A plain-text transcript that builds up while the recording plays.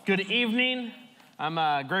Good evening. I'm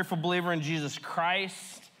a grateful believer in Jesus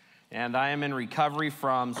Christ, and I am in recovery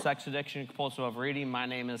from sex addiction and compulsive overeating. My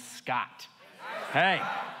name is Scott. Hey,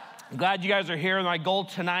 I'm glad you guys are here. My goal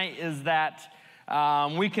tonight is that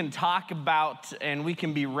we can talk about and we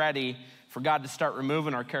can be ready for God to start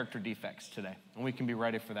removing our character defects today, and we can be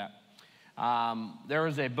ready for that. There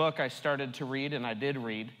was a book I started to read, and I did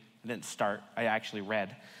read. I didn't start. I actually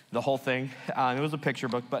read the whole thing. It was a picture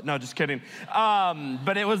book, but no, just kidding.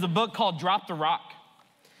 But it was a book called Drop the Rock.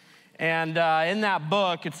 And in that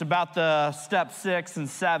book, it's about the step 6 and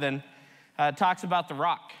 7. It talks about the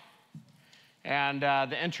rock. And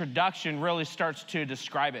the introduction really starts to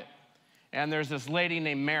describe it. And there's this lady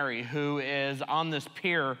named Mary who is on this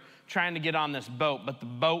pier trying to get on this boat, but the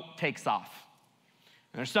boat takes off.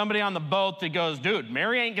 And there's somebody on the boat that goes, dude,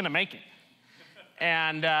 Mary ain't gonna make it.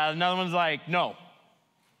 And another one's like, no,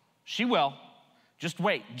 she will. Just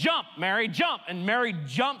wait. Jump, Mary, jump. And Mary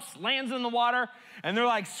jumps, lands in the water, and they're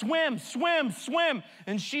like, swim, swim, swim.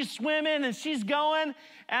 And she's swimming, and she's going,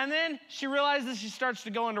 and then she realizes she starts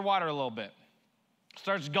to go underwater a little bit.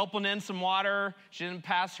 Starts gulping in some water. She didn't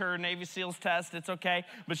pass her Navy SEALs test. It's okay.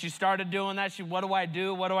 But she started doing that. What do I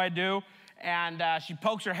do? What do I do? And she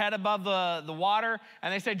pokes her head above the water,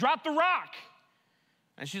 and they say, drop the rock.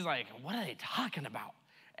 And she's like, what are they talking about?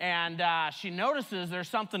 And she notices there's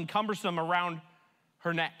something cumbersome around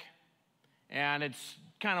her neck. And it's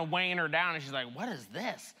kind of weighing her down. And she's like, what is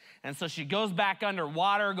this? And so she goes back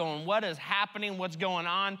underwater going, what is happening? What's going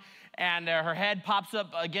on? And her head pops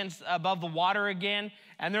up above the water again.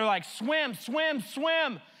 And they're like, swim, swim,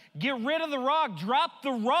 swim. Get rid of the rock. Drop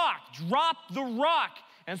the rock. Drop the rock.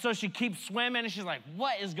 And so she keeps swimming. And she's like,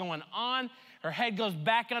 what is going on? Her head goes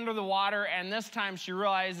back under the water, and this time she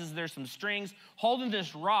realizes there's some strings holding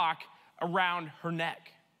this rock around her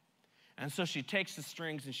neck. And so she takes the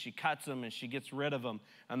strings and she cuts them and she gets rid of them,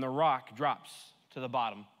 and the rock drops to the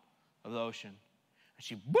bottom of the ocean. And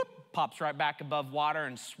she pops right back above water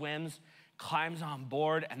and swims, climbs on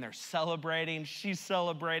board, and they're celebrating. She's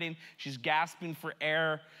celebrating. She's gasping for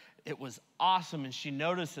air. It was awesome, and she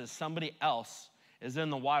notices somebody else is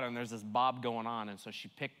in the water, and there's this bob going on. And so she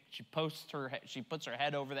puts her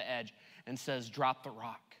head over the edge and says, drop the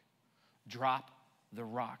rock. Drop the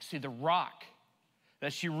rock. See, the rock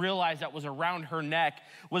that she realized that was around her neck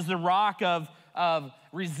was the rock of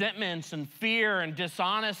resentments and fear and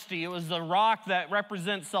dishonesty. It was the rock that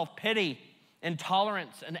represents self-pity,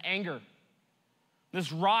 intolerance, and anger.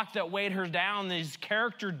 This rock that weighed her down, these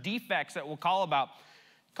character defects that we'll call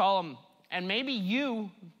them. And maybe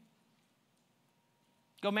you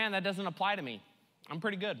go, man, that doesn't apply to me. I'm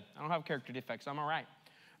pretty good. I don't have character defects. I'm all right.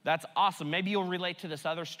 That's awesome. Maybe you'll relate to this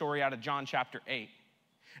other story out of John chapter 8.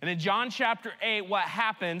 And in John chapter 8, what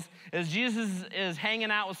happens is Jesus is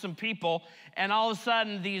hanging out with some people, and all of a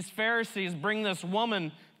sudden these Pharisees bring this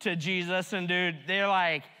woman to Jesus, and dude, they're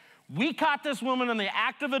like, we caught this woman in the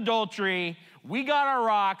act of adultery. We got our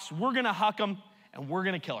rocks. We're going to huck them, and we're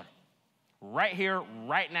going to kill her. Right here,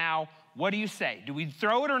 right now. What do you say? Do we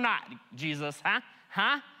throw it or not, Jesus?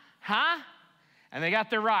 Huh? And they got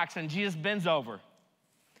their rocks, and Jesus bends over. And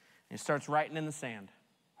he starts writing in the sand.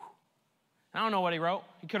 I don't know what he wrote.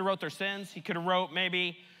 He could have wrote their sins. He could have wrote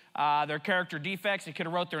maybe their character defects. He could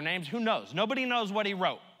have wrote their names. Who knows? Nobody knows what he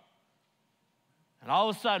wrote. And all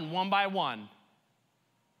of a sudden, one by one,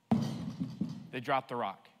 they dropped the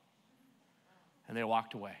rock. And they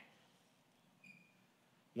walked away.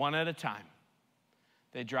 One at a time.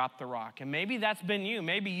 They dropped the rock. And maybe that's been you.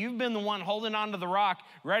 Maybe you've been the one holding onto the rock,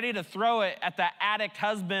 ready to throw it at the addict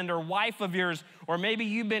husband or wife of yours. Or maybe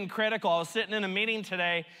you've been critical. I was sitting in a meeting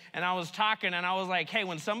today, and I was talking, and I was like, hey,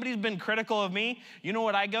 when somebody's been critical of me, you know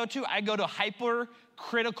what I go to? I go to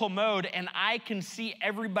hyper-critical mode, and I can see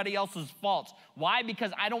everybody else's faults. Why?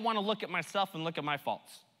 Because I don't want to look at myself and look at my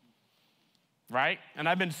faults. Right? And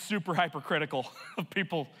I've been super hypercritical of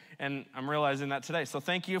people, and I'm realizing that today. So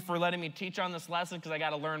thank you for letting me teach on this lesson, because I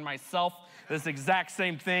got to learn myself this exact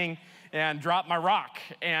same thing and drop my rock.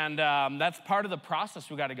 And that's part of the process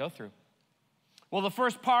we got to go through. Well, the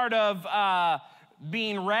first part of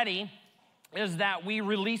being ready is that we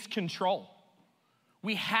release control.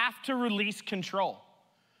 We have to release control.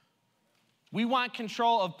 We want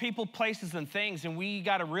control of people, places, and things, and we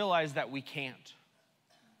got to realize that we can't.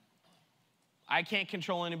 I can't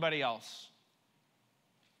control anybody else.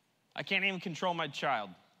 I can't even control my child.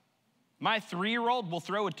 My 3-year-old will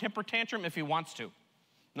throw a temper tantrum if he wants to.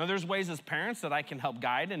 Now, there's ways as parents that I can help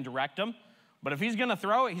guide and direct him, but if he's gonna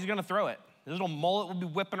throw it, he's gonna throw it. His little mullet will be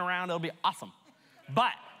whipping around, it'll be awesome.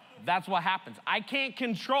 But that's what happens. I can't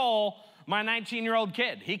control my 19-year-old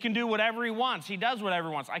kid. He can do whatever he wants. He does whatever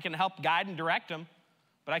he wants. I can help guide and direct him,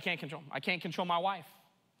 but I can't control them. I can't control my wife.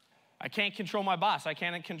 I can't control my boss. I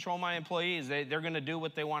can't control my employees. They're going to do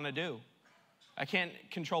what they want to do. I can't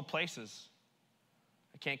control places.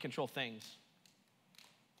 I can't control things.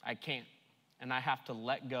 I can't. And I have to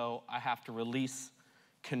let go. I have to release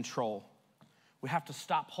control. We have to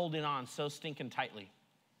stop holding on so stinking tightly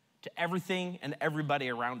to everything and everybody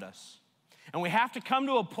around us. And we have to come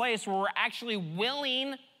to a place where we're actually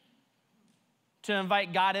willing to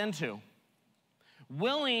invite God into.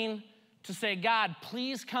 Willing to say, God,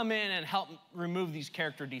 please come in and help remove these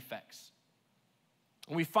character defects.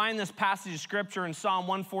 And we find this passage of scripture in Psalm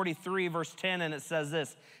 143, verse 10, and it says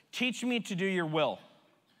this: teach me to do your will,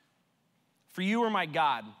 for you are my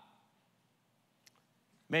God.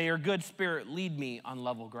 May your good spirit lead me on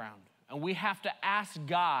level ground. And we have to ask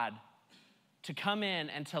God to come in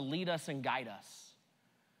and to lead us and guide us.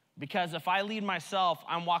 Because if I lead myself,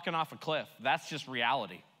 I'm walking off a cliff. That's just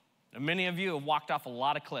reality. And many of you have walked off a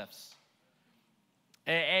lot of cliffs.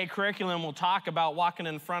 AA curriculum will talk about walking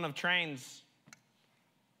in front of trains.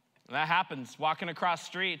 That happens, walking across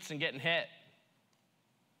streets and getting hit.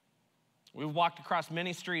 We've walked across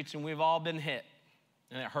many streets and we've all been hit,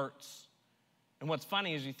 and it hurts. And what's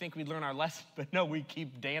funny is you think we'd learn our lesson, but no, we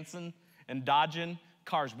keep dancing and dodging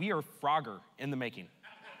cars. We are Frogger in the making.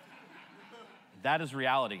 That is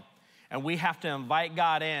reality. And we have to invite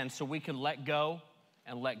God in so we can let go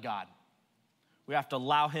and let God. We have to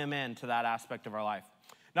allow him into that aspect of our life.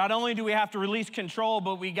 Not only do we have to release control,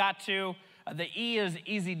 but we got to, the E is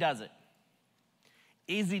easy does it.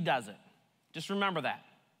 Easy does it. Just remember that.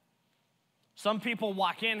 Some people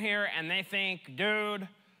walk in here and they think, dude,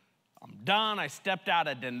 I'm done. I stepped out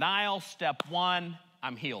of denial. Step one,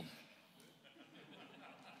 I'm healed.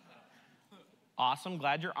 Awesome,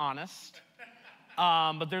 glad you're honest.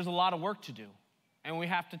 But there's a lot of work to do, and we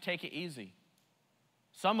have to take it easy.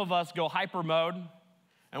 Some of us go hyper mode,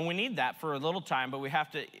 and we need that for a little time, but we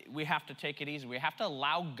have to take it easy. We have to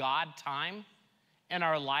allow God time in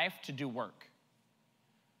our life to do work.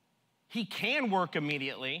 He can work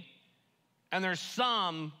immediately, and there's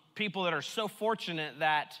some people that are so fortunate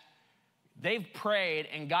that they've prayed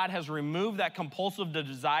and God has removed that compulsive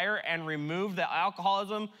desire and removed the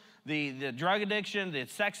alcoholism, the drug addiction, the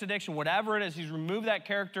sex addiction, whatever it is. He's removed that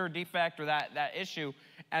character defect or that issue,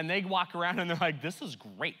 and they walk around and they're like, this is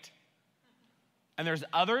great. And there's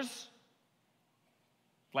others,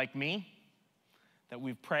 like me, that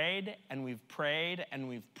we've prayed and we've prayed and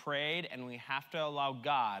we've prayed, and we have to allow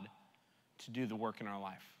God to do the work in our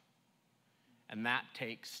life. And that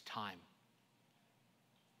takes time.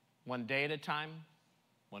 One day at a time,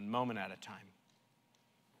 one moment at a time.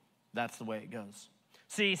 That's the way it goes.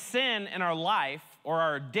 See, sin in our life, or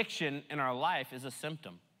our addiction in our life, is a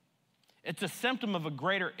symptom. It's a symptom of a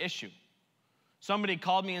greater issue. Somebody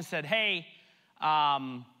called me and said, hey,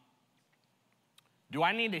 do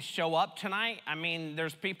I need to show up tonight? I mean,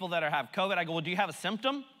 there's people that have COVID. I go, well, do you have a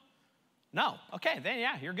symptom? No. Okay, then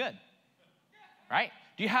yeah, you're good. Right?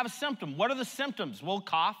 Do you have a symptom? What are the symptoms? Well,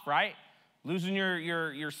 cough, right? Losing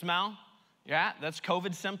your smell. Yeah, that's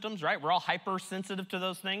COVID symptoms, right? We're all hypersensitive to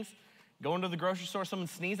those things. Going to the grocery store, someone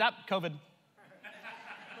sneeze up, COVID.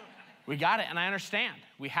 We got it, and I understand.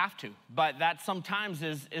 We have to. But that sometimes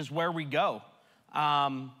is where we go.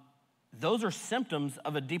 Those are symptoms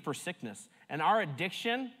of a deeper sickness. And our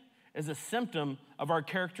addiction is a symptom of our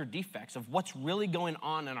character defects, of what's really going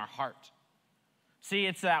on in our heart. See,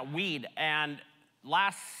 it's that weed. And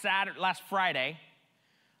last Friday,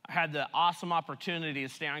 I had the awesome opportunity to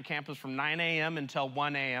stay on campus from 9 a.m. until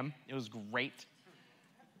 1 a.m. It was great.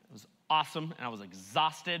 It was awesome, and I was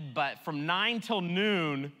exhausted. But from 9 till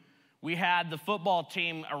noon, we had the football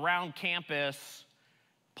team around campus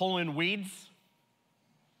pulling weeds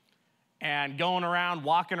and going around,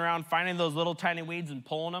 walking around, finding those little tiny weeds and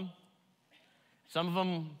pulling them. Some of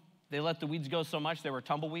them, they let the weeds go so much they were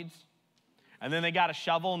tumbleweeds. And then they got a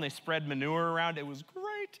shovel and they spread manure around. It was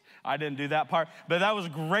great. I didn't do that part, but that was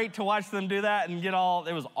great to watch them do that and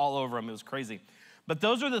it was all over them. It was crazy. But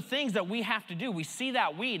those are the things that we have to do. We see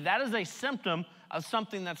that weed. That is a symptom of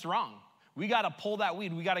something that's wrong. We got to pull that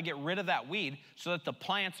weed. We got to get rid of that weed so that the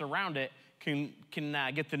plants around it can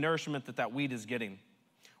get the nourishment that weed is getting.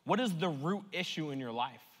 What is the root issue in your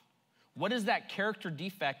life? What is that character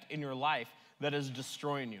defect in your life that is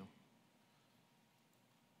destroying you?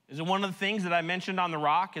 Is it one of the things that I mentioned on the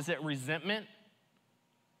rock? Is it resentment?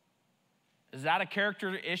 Is that a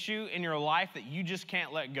character issue in your life that you just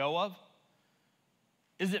can't let go of?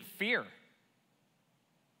 Is it fear?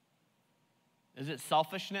 Is it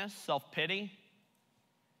selfishness, self-pity,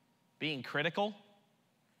 being critical?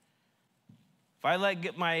 If I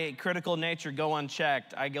let my critical nature go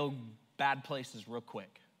unchecked, I go bad places real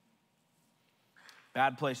quick.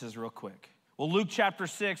 Bad places real quick. Well, Luke chapter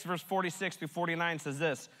 6, verse 46 through 49 says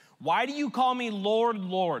this, "Why do you call me Lord,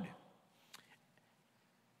 Lord,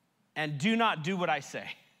 and do not do what I say?"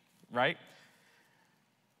 Right?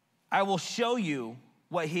 "I will show you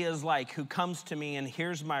what he is like who comes to me and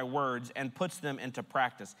hears my words and puts them into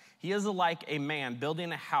practice. He is like a man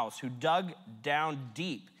building a house who dug down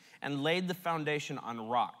deep and laid the foundation on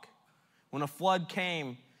rock. When a flood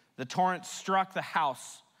came, the torrent struck the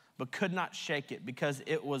house, but could not shake it because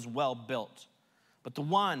it was well built. But the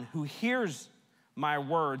one who hears my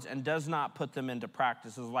words and does not put them into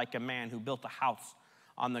practice is like a man who built a house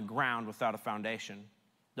on the ground without a foundation.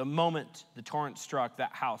 The moment the torrent struck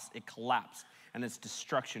that house, it collapsed, and its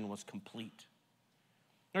destruction was complete."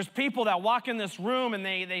 There's people that walk in this room and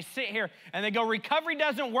they sit here and they go, recovery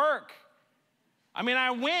doesn't work. I mean,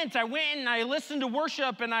 I went and I listened to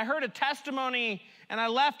worship and I heard a testimony and I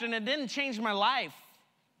left and it didn't change my life.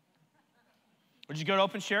 Did you go to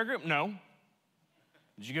open share group? No.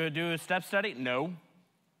 Did you go do a step study? No.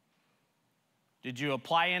 Did you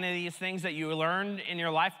apply any of these things that you learned in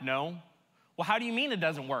your life? No. Well, how do you mean it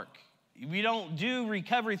doesn't work? We don't do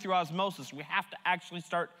recovery through osmosis. We have to actually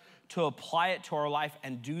start to apply it to our life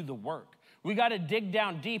and do the work. We got to dig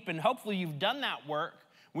down deep, and hopefully you've done that work.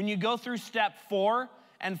 When you go through step 4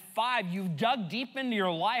 and 5, you've dug deep into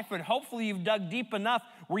your life, and hopefully you've dug deep enough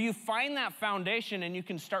where you find that foundation and you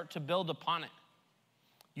can start to build upon it.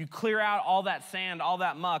 You clear out all that sand, all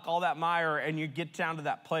that muck, all that mire, and you get down to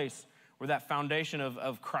that place where that foundation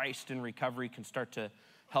of Christ and recovery can start to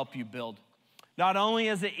help you build. Not only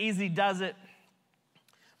is it easy does it,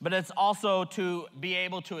 but it's also to be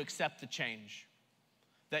able to accept the change.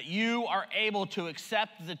 That you are able to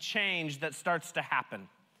accept the change that starts to happen.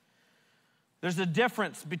 There's a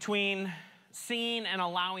difference between seeing and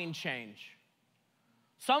allowing change.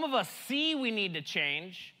 Some of us see we need to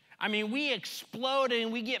change. I mean, we explode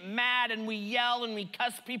and we get mad and we yell and we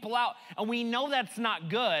cuss people out, and we know that's not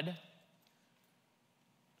good.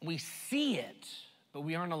 We see it, but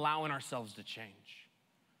we aren't allowing ourselves to change.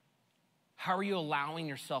 How are you allowing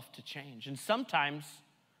yourself to change? And sometimes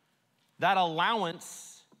that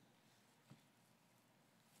allowance,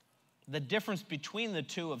 the difference between the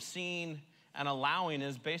two of seeing and allowing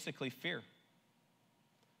is basically fear.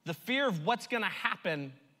 The fear of what's going to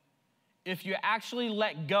happen if you actually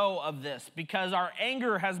let go of this, because our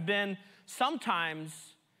anger has been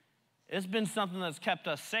sometimes, it's been something that's kept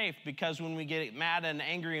us safe, because when we get mad and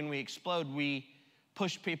angry and we explode, we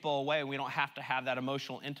push people away. We don't have to have that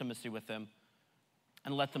emotional intimacy with them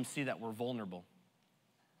and let them see that we're vulnerable.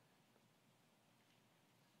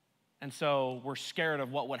 And so we're scared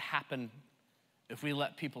of what would happen if we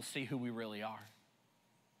let people see who we really are.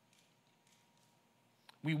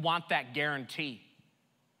 We want that guarantee.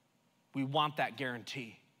 We want that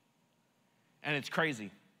guarantee. And it's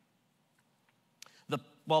crazy.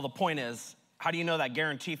 The point is, how do you know that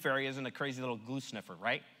guarantee fairy isn't a crazy little glue sniffer,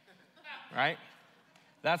 right? Right?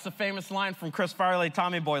 That's a famous line from Chris Farley,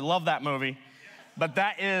 Tommy Boy. Love that movie. But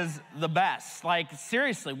that is the best. Like,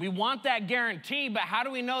 seriously, we want that guarantee, but how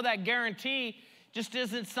do we know that guarantee just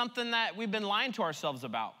isn't something that we've been lying to ourselves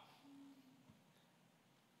about?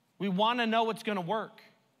 We want to know what's going to work.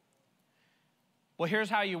 Well, here's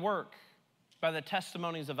how you work. By the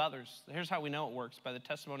testimonies of others. Here's how we know it works, by the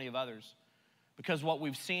testimony of others. Because what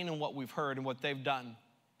we've seen and what we've heard and what they've done.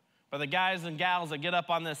 By the guys and gals that get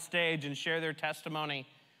up on this stage and share their testimony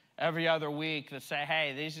every other week that say,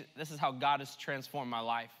 hey, this is how God has transformed my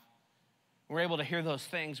life. We're able to hear those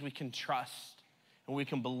things we can trust, and we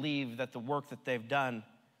can believe that the work that they've done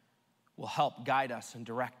will help guide us and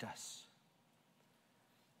direct us.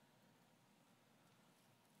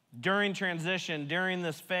 During transition, during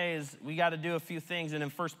this phase, we got to do a few things. And in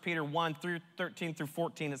 1 Peter 1, 13 through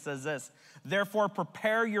 14, it says this: "Therefore,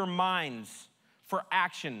 prepare your minds for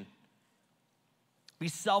action. Be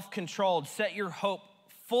self-controlled. Set your hope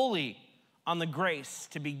fully on the grace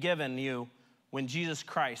to be given you when Jesus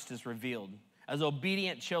Christ is revealed. As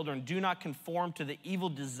obedient children, do not conform to the evil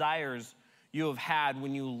desires you have had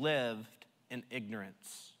when you lived in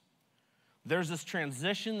ignorance." There's this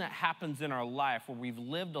transition that happens in our life where we've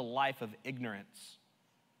lived a life of ignorance.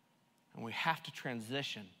 And we have to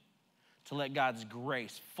transition to let God's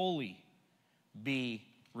grace fully be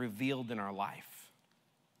revealed in our life.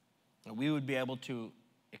 And we would be able to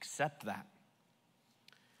accept that.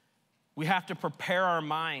 We have to prepare our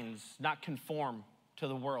minds, not conform to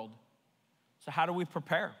the world. So how do we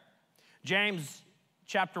prepare? James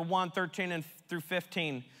chapter 1, 13 through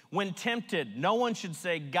 15. "When tempted, no one should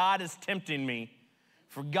say, 'God is tempting me,'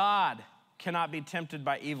 for God cannot be tempted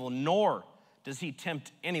by evil, nor does he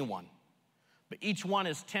tempt anyone. But each one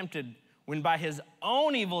is tempted when by his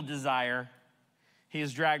own evil desire, he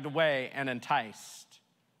is dragged away and enticed.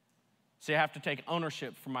 See, I have to take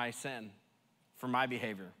ownership for my sin, for my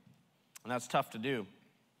behavior. And that's tough to do.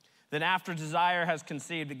 Then after desire has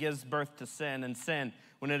conceived, it gives birth to sin. And sin,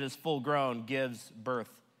 when it is full grown, gives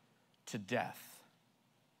birth to death.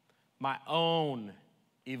 My own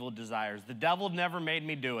evil desires. The devil never made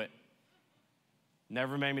me do it.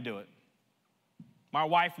 Never made me do it. My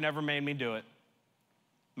wife never made me do it.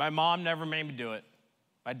 My mom never made me do it.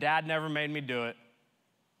 My dad never made me do it.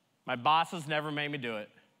 My bosses never made me do it.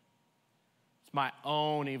 It's my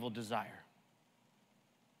own evil desire.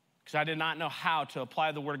 Because I did not know how to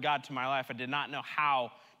apply the word of God to my life. I did not know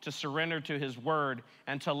how to surrender to his word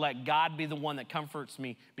and to let God be the one that comforts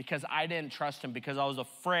me, because I didn't trust him, because I was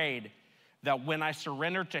afraid that when I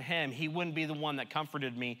surrendered to him, he wouldn't be the one that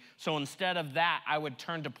comforted me. So instead of that, I would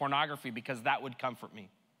turn to pornography because that would comfort me.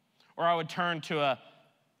 Or I would turn to a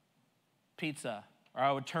pizza, or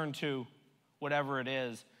I would turn to whatever it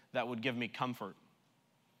is that would give me comfort,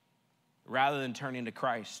 rather than turning to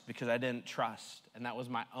Christ, because I didn't trust, and that was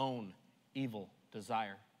my own evil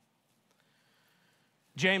desire.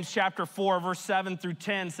 James chapter 4, verse 7 through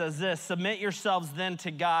 10 says this: "Submit yourselves then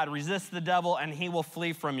to God, resist the devil, and he will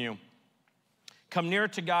flee from you. Come near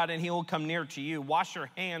to God, and he will come near to you. Wash your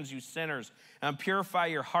hands, you sinners, and purify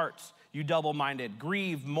your hearts, you double-minded.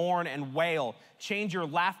 Grieve, mourn, and wail. Change your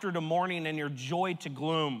laughter to mourning and your joy to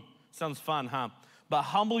gloom." Sounds fun, huh? "But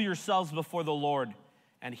humble yourselves before the Lord,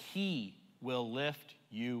 and he will lift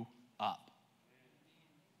you up."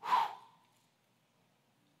 Whew.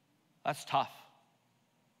 That's tough.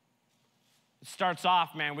 It starts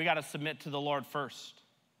off, man, we got to submit to the Lord first.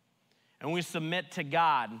 And we submit to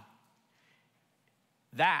God.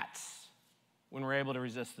 That's when we're able to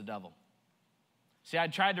resist the devil. See, I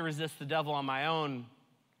tried to resist the devil on my own,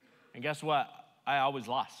 and guess what? I always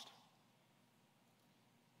lost.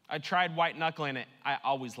 I tried white knuckling it. I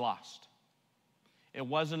always lost. It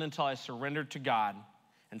wasn't until I surrendered to God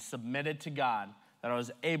and submitted to God that I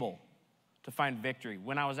was able to find victory,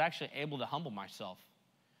 when I was actually able to humble myself.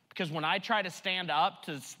 Because when I try to stand up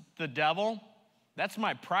to the devil, that's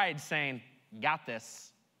my pride saying, "Got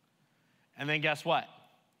this." And then guess what?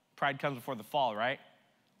 Pride comes before the fall, right?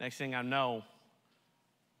 Next thing I know,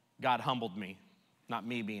 God humbled me, not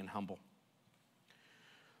me being humble.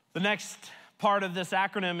 The next part of this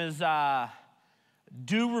acronym is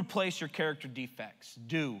do replace your character defects.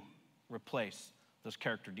 Do replace those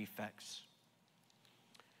character defects.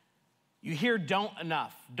 You hear don't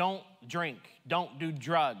enough. Don't drink. Don't do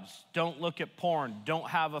drugs. Don't look at porn. Don't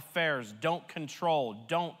have affairs. Don't control.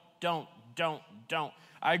 Don't.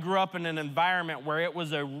 I grew up in an environment where it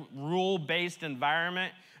was a rule-based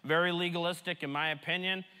environment, very legalistic in my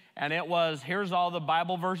opinion, and it was, here's all the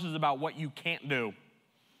Bible verses about what you can't do.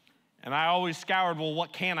 And I always scoured, well,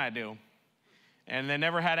 what can I do? And they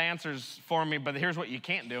never had answers for me, but here's what you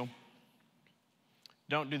can't do.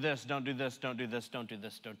 Don't do this, don't do this, don't do this, don't do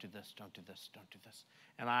this, don't do this, don't do this, don't do this.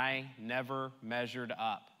 And I never measured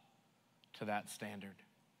up to that standard.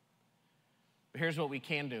 But here's what we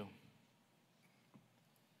can do.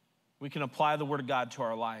 We can apply the Word of God to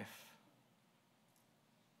our life.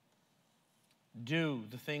 Do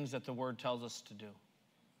the things that the Word tells us to do.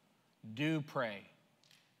 Do pray.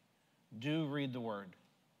 Do read the Word.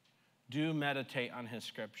 Do meditate on His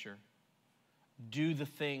Scripture. Do the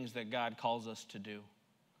things that God calls us to do.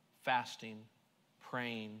 Fasting,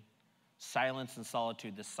 praying, silence and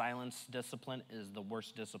solitude. The silence discipline is the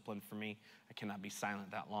worst discipline for me. I cannot be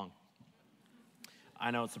silent that long.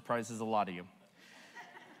 I know it surprises a lot of you.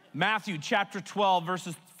 Matthew chapter 12,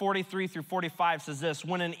 verses 43 through 45 says this: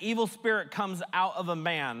 "When an evil spirit comes out of a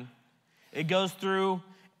man, it goes through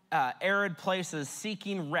arid places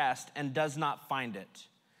seeking rest and does not find it.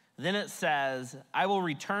 Then it says, I will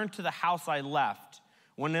return to the house I left.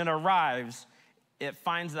 When it arrives, it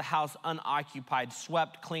finds the house unoccupied,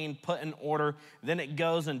 swept clean, put in order. Then it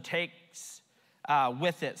goes and takes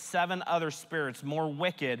with it 7 other spirits more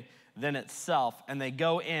wicked than itself, and they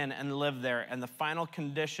go in and live there. And the final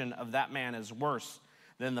condition of that man is worse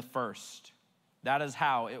than the first. That is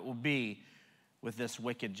how it will be with this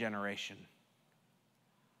wicked generation."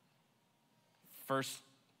 First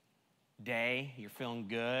day, you're feeling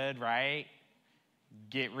good, right?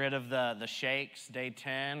 Get rid of the shakes. Day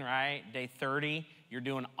 10, right? Day 30, you're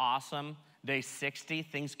doing awesome. Day 60,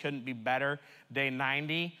 things couldn't be better. Day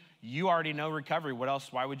 90, you already know recovery. What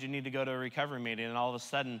else? Why would you need to go to a recovery meeting? And all of a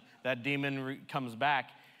sudden, that demon comes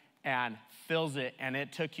back and fills it, and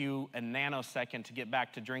it took you a nanosecond to get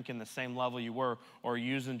back to drinking the same level you were, or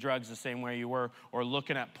using drugs the same way you were, or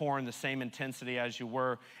looking at porn the same intensity as you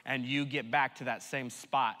were, and you get back to that same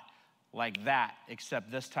spot like that,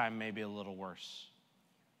 except this time maybe a little worse.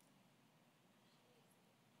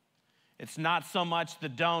 It's not so much the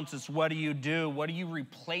don'ts, it's what do you do? What are you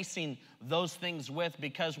replacing those things with?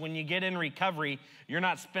 Because when you get in recovery, you're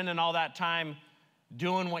not spending all that time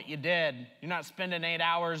doing what you did. You're not spending 8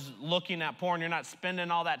 hours looking at porn. You're not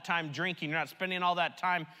spending all that time drinking. You're not spending all that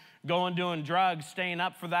time going doing drugs, staying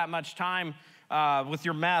up for that much time with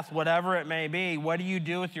your meth, whatever it may be. What do you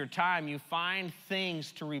do with your time? You find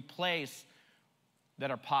things to replace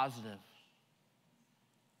that are positive.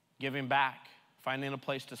 Giving back, finding a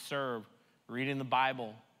place to serve, reading the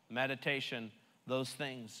Bible, meditation, those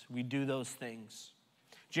things. We do those things.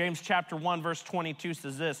 James chapter 1, verse 22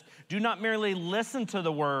 says this, do not merely listen to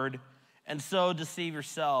the word and so deceive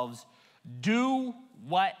yourselves. Do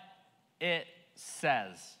what it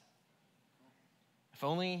says. If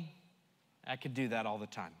only I could do that all the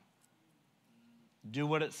time. Do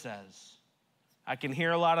what it says. I can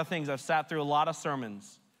hear a lot of things. I've sat through a lot of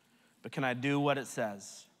sermons, but can I do what it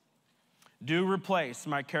says? Do replace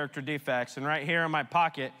my character defects. And right here in my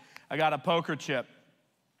pocket, I got a poker chip.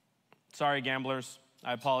 Sorry, gamblers.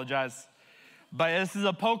 I apologize. But this is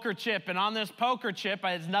a poker chip, and on this poker chip,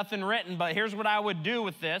 there's nothing written, but here's what I would do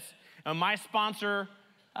with this. And my sponsor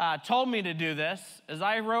told me to do this, is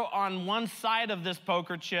I wrote on one side of this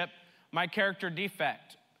poker chip my character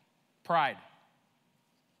defect, pride.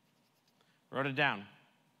 Wrote it down.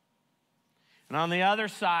 And on the other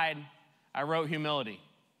side, I wrote humility.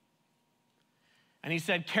 And he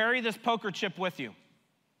said, carry this poker chip with you.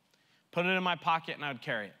 Put it in my pocket, and I would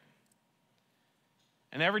carry it.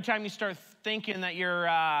 And every time you start thinking that you're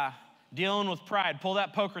dealing with pride, pull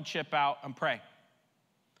that poker chip out and pray.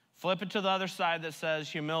 Flip it to the other side that says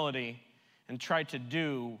humility and try to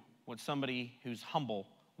do what somebody who's humble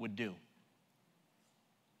would do.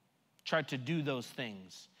 Try to do those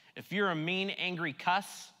things. If you're a mean, angry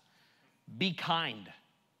cuss, be kind.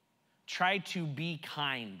 Try to be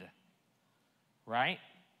kind, right?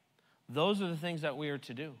 Those are the things that we are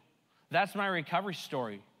to do. That's my recovery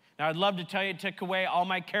story. Now, I'd love to tell you it took away all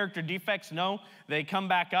my character defects. No, they come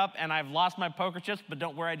back up, and I've lost my poker chips, but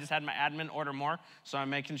don't worry, I just had my admin order more, so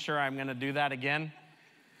I'm making sure I'm going to do that again.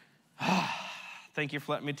 Thank you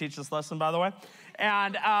for letting me teach this lesson, by the way.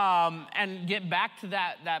 And get back to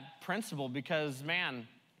that principle because, man,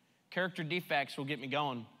 character defects will get me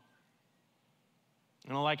going.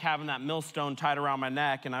 And I like having that millstone tied around my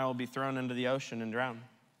neck, and I will be thrown into the ocean and drown.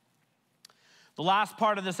 The last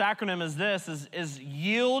part of this acronym is this, is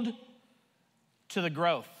yield to the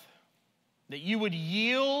growth. That you would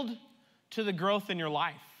yield to the growth in your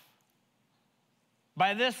life.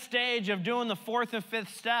 By this stage of doing the fourth and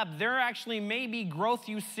fifth step, there actually may be growth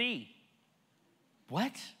you see.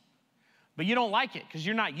 What? But you don't like it because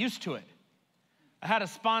you're not used to it. I had a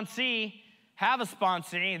sponsee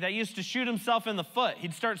that used to shoot himself in the foot.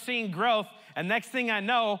 He'd start seeing growth, and next thing I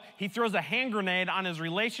know, he throws a hand grenade on his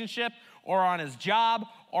relationship or on his job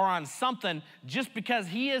or on something just because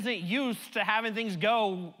he isn't used to having things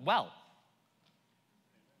go well.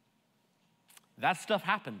 That stuff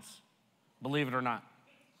happens, believe it or not.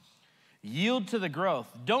 Yield to the growth.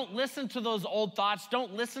 Don't listen to those old thoughts.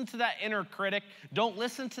 Don't listen to that inner critic. Don't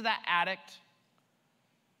listen to that addict.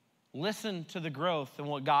 Listen to the growth and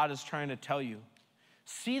what God is trying to tell you.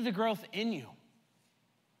 See the growth in you.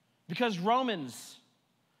 Because Romans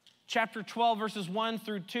chapter 12, verses 1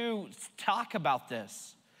 through 2 talk about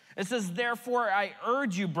this. It says, therefore, I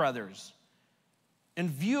urge you, brothers, in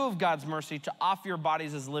view of God's mercy, to offer your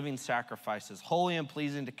bodies as living sacrifices, holy and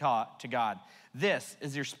pleasing to God. This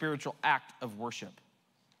is your spiritual act of worship.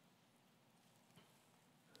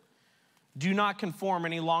 Do not conform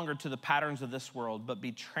any longer to the patterns of this world, but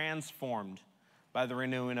be transformed by the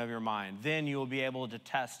renewing of your mind. Then you will be able to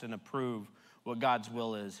test and approve what God's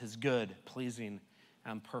will is, his good, pleasing,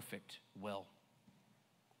 and perfect will.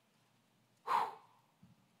 Whew.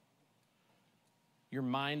 Your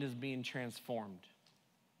mind is being transformed.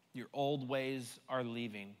 Your old ways are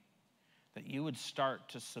leaving. That you would start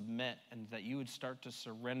to submit and that you would start to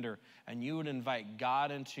surrender and you would invite God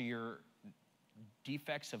into your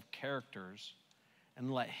defects of characters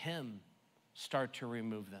and let him start to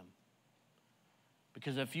remove them.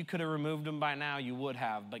 Because if you could have removed them by now, you would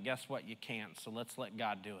have, but guess what? You can't, so let's let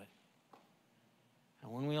God do it.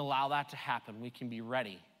 And when we allow that to happen, we can be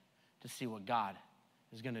ready to see what God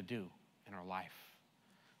is going to do in our life.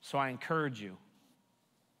 So I encourage you,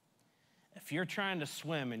 if you're trying to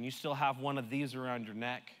swim and you still have one of these around your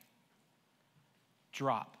neck,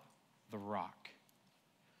 drop the rock.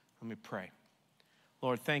 Let me pray.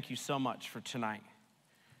 Lord, thank you so much for tonight.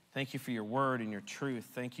 Thank you for your word and your truth.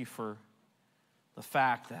 Thank you for the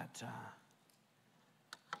fact that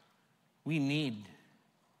We need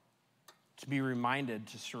to be reminded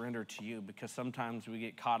to surrender to you, because sometimes we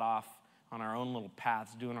get caught off on our own little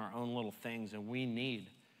paths, doing our own little things, and we need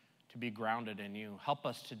to be grounded in you. Help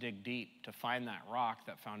us to dig deep, to find that rock,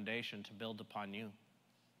 that foundation, to build upon you.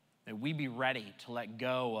 May we be ready to let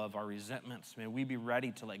go of our resentments. May we be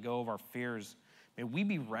ready to let go of our fears. May we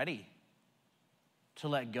be ready to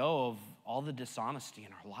let go of all the dishonesty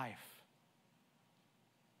in our life.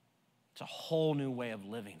 It's a whole new way of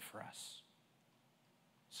living for us.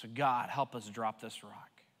 So God, help us drop this rock.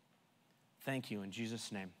 Thank you in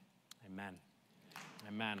Jesus' name. Amen.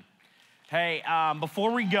 Amen. Hey,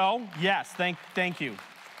 before we go, yes, thank you.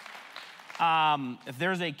 If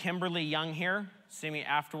there's a Kimberly Young here, see me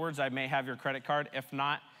afterwards. I may have your credit card. If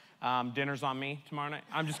not, dinner's on me tomorrow night.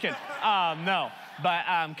 I'm just kidding. No,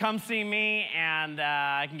 but come see me, and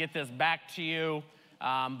I can get this back to you.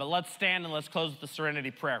 But let's stand and let's close with the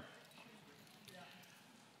serenity prayer.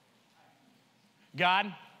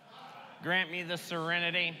 God, grant me the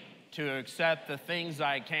serenity to accept the things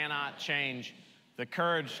I cannot change, the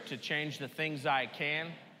courage to change the things I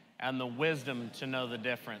can, and the wisdom to know the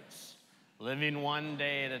difference. Living one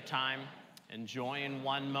day at a time, enjoying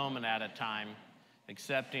one moment at a time,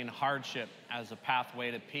 accepting hardship as a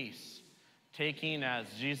pathway to peace, taking, as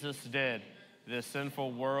Jesus did, this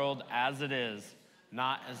sinful world as it is,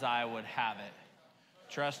 not as I would have it,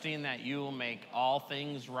 trusting that you will make all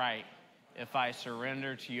things right if I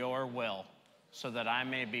surrender to your will, so that I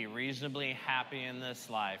may be reasonably happy in this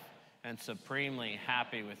life and supremely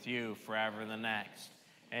happy with you forever the next.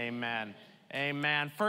 Amen. Amen.